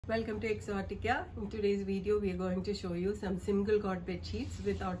Welcome to Exotica. In today's video, we are going to show you some single cot bed sheets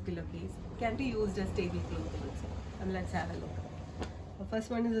without pillowcase. Can be used as tablecloth also. And let's have a look. The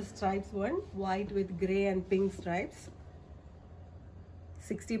first one is a stripes one, white with grey and pink stripes.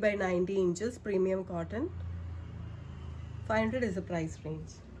 60 by 90 inches, premium cotton. 500 is the price range.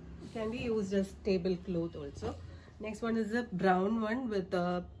 It can be used as tablecloth also. Next one is a brown one with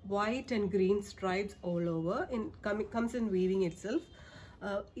white and green stripes all over. Comes in weaving itself.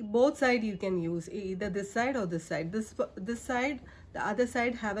 Both sides you can use, either this side or this side. This side, the other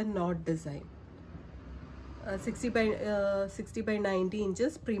side have a knot design. 60 by 90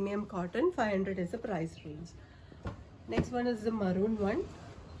 inches, premium cotton. 500 is the price range. Next one is the maroon one.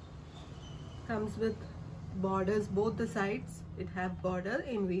 Comes with borders both the sides. It have border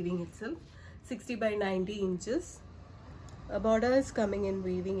in weaving itself. 60 by 90 inches. A border is coming in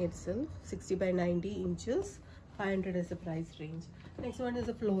weaving itself. 60 by 90 inches. 500 is the price range. Next one is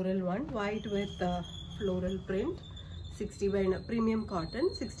a floral one, white with floral print. 60 by premium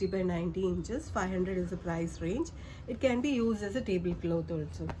cotton. 60 by 90 inches. 500 is the price range. It can be used as a tablecloth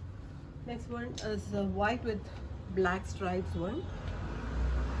also. Next one is a white with black stripes one.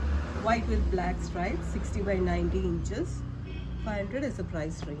 White with black stripes. 60 by 90 inches. 500 is the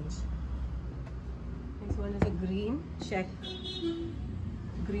price range. Next one is a green check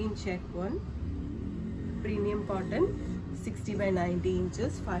one, premium cotton, 60 by 90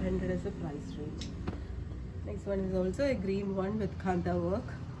 inches, 500 is the price range. Next one is also a green one with khanda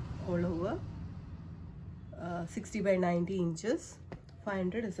work all over, 60 by 90 inches,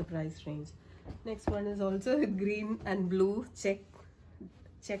 500 is the price range. Next one is also a green and blue check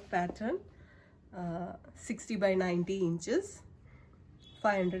pattern, 60 by 90 inches.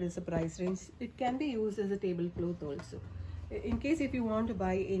 500 is the price range. It can be used as a tablecloth also. In case if you want to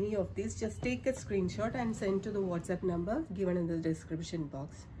buy any of these, just take a screenshot and send to the WhatsApp number given in the description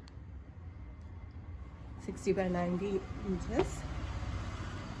box. 60 by 90 inches.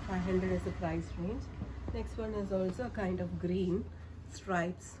 500 is the price range. Next one is also a kind of green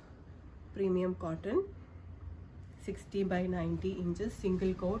stripes, premium cotton. 60 by 90 inches,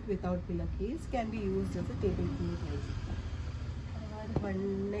 single coat without pillowcase. Can be used as a tablecloth also.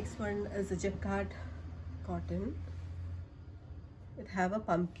 Next one is a jacquard cotton. It have a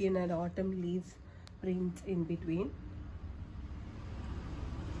pumpkin and autumn leaves print in between.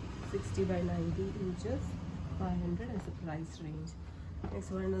 60 by 90 inches. 500 is the price range.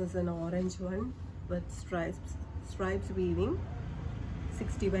 Next one is an orange one with stripes weaving.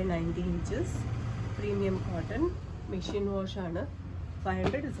 60 by 90 inches. Premium cotton. Machine wash aanu.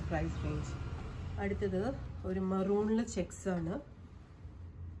 500 is the price range. അടുത്തത് ഒരു maroon checks ആണ്.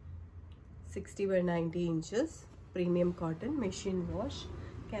 60 by 90 inches, premium cotton, machine wash,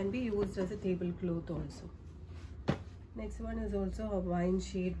 can be used as a tablecloth also. Next one is also a wine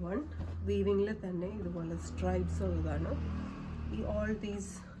shade one, weaving le thanne idupola stripes ulladana. All these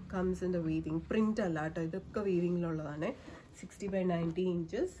comes in the weaving, print allata idukka weaving la ulladane. 60 by 90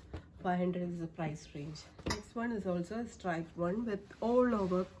 inches, 500 is the price range. Next one is also a striped one with all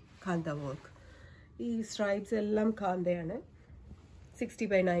over khanda work. These stripes ellam khandayana. 60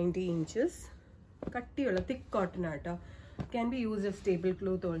 by 90 inches. Kattiyulla thick cotton aata. Can be used as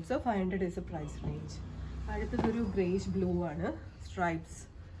tablecloth also. 500 is the price range. Aduthadoru grayish blue aanu. Stripes.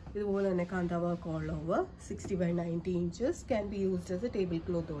 Idupole thane khanda work all over. 60 by 90 inches. Can be used as a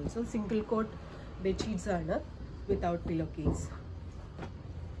tablecloth also. Single coat bed sheets aanu without pillowcase.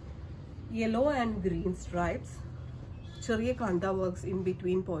 Yellow and green stripes. Cheriya khanda works in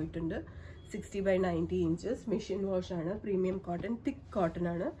between poyittunde. 60 by 90 inches, machine wash aanu, premium cotton, thick cotton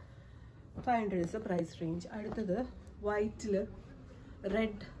aanu. 500 is the price range. Aduthathu white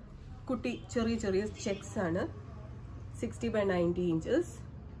red kutti cheriya checks aanu. 60 by 90 inches.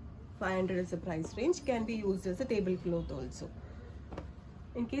 500 is the price range. Can be used as a tablecloth also.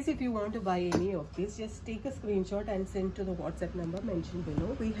 In case if you want to buy any of these, just take a screenshot and send to the WhatsApp number mentioned below.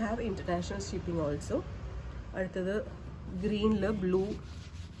 We have international shipping also. Aduthathu green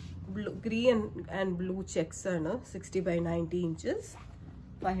green and blue checks aanu. 60 by 90 inches.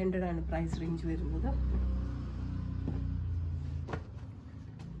 500 aanu price range varunathu.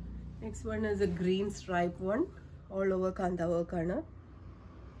 Next one is a green stripe one, all over khanda work aanu.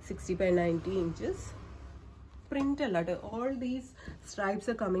 60 by 90 inches. Print allada. All these stripes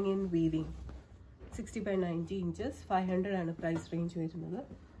are coming in weaving. 60 by 90 inches. 500 aanu price range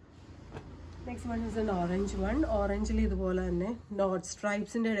varunathu. Next one is an orange one. Orange li idupole thanne knots,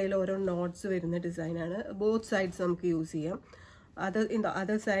 stripes inde idayil oro knots varuna design aanu. Both sides namukku use cheyam. In the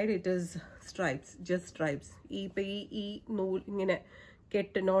other side it is stripes, just stripes. Ee nool ingane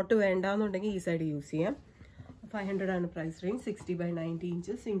kette knot venda ennundengil ee side use cheyam. 500 ആണ് price range. 60 by 90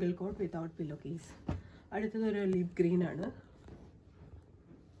 inches single coat without pillow case. അടുത്തത് ഒരു lip green ആണ്.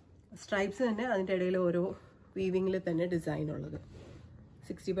 Stripes തന്നെ അതിൻ്റെ ഇടയിൽ ഓരോ വീവിങ്ങിൽ തന്നെ design ഉള്ളത്.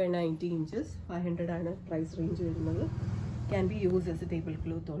 60 by 90 inches 500 ആണ് പ്രൈസ് റേഞ്ച് വരുന്നത്. Can be used as a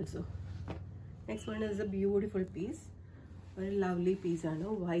tablecloth also. Next one is a beautiful piece. Very lovely piece ആണ്.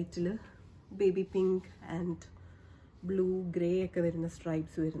 വൈറ്റിൽ baby pink and blue grey ഒക്കെ വരുന്ന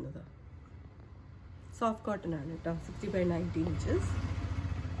സ്ട്രൈപ്സ് വരുന്നത്. സോഫ്റ്റ് കോട്ടൺ ആണ് കേട്ടോ. 60 by 90 inches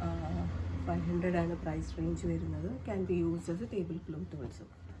 500 ആണ് പ്രൈസ് റേഞ്ച് വരുന്നത്. Can be used as a tablecloth also.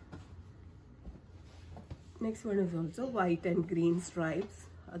 Next one is also white and green stripes.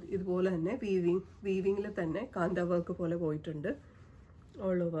 അത് ഇതുപോലെ തന്നെ വീവിങ്ങിൽ തന്നെ കാന്ത വർക്ക് പോലെ പോയിട്ടുണ്ട്.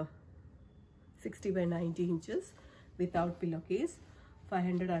 All over 60 by 90 inches without pillow case.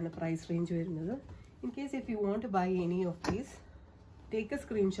 500 ആണ് പ്രൈസ് റേഞ്ച് വരുന്നത്. In case if you want to by any of these, take a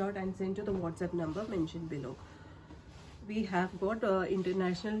screenshot and send to the WhatsApp number mentioned below. We have got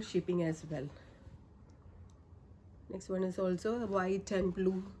international shipping as well. Next one is also white and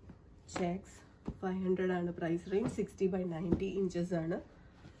blue checks. 500 ആണ് price range. 60 by 90 inches ആണ്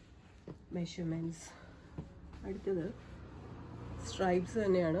measurements. അടുത്തത് stripes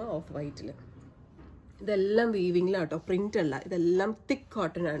തന്നെയാണ് of വൈറ്റിൽ. ഇതെല്ലാം വീവിങ്ങിലാട്ടോ, print അല്ല. ഇതെല്ലാം തിക്ക്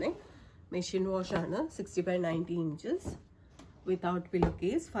cotton ആണ്. Machine wash ആണ്. 60 by 90 inches without pillow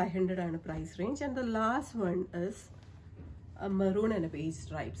case. 500 ആണ് price range. And the last one is a maroon and a beige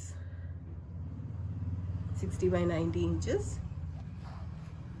stripes. 60 by 90 inches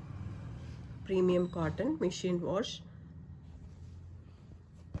premium cotton machine wash.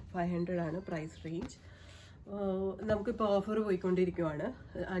 500 ആണ് price range. നമുക്കിപ്പോൾ offer പോയിക്കൊണ്ടിരിക്കുവാണ്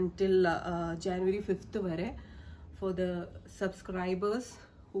until January 5th വരെ. For the subscribers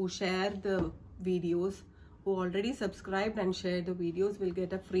who share the videos, who already subscribed and shared the videos, will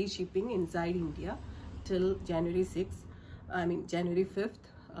get a free shipping inside India till January 5th.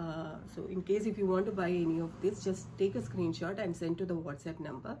 So in case if you want to buy any of this, just take a screenshot and send to the WhatsApp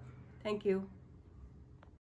number. Thank you.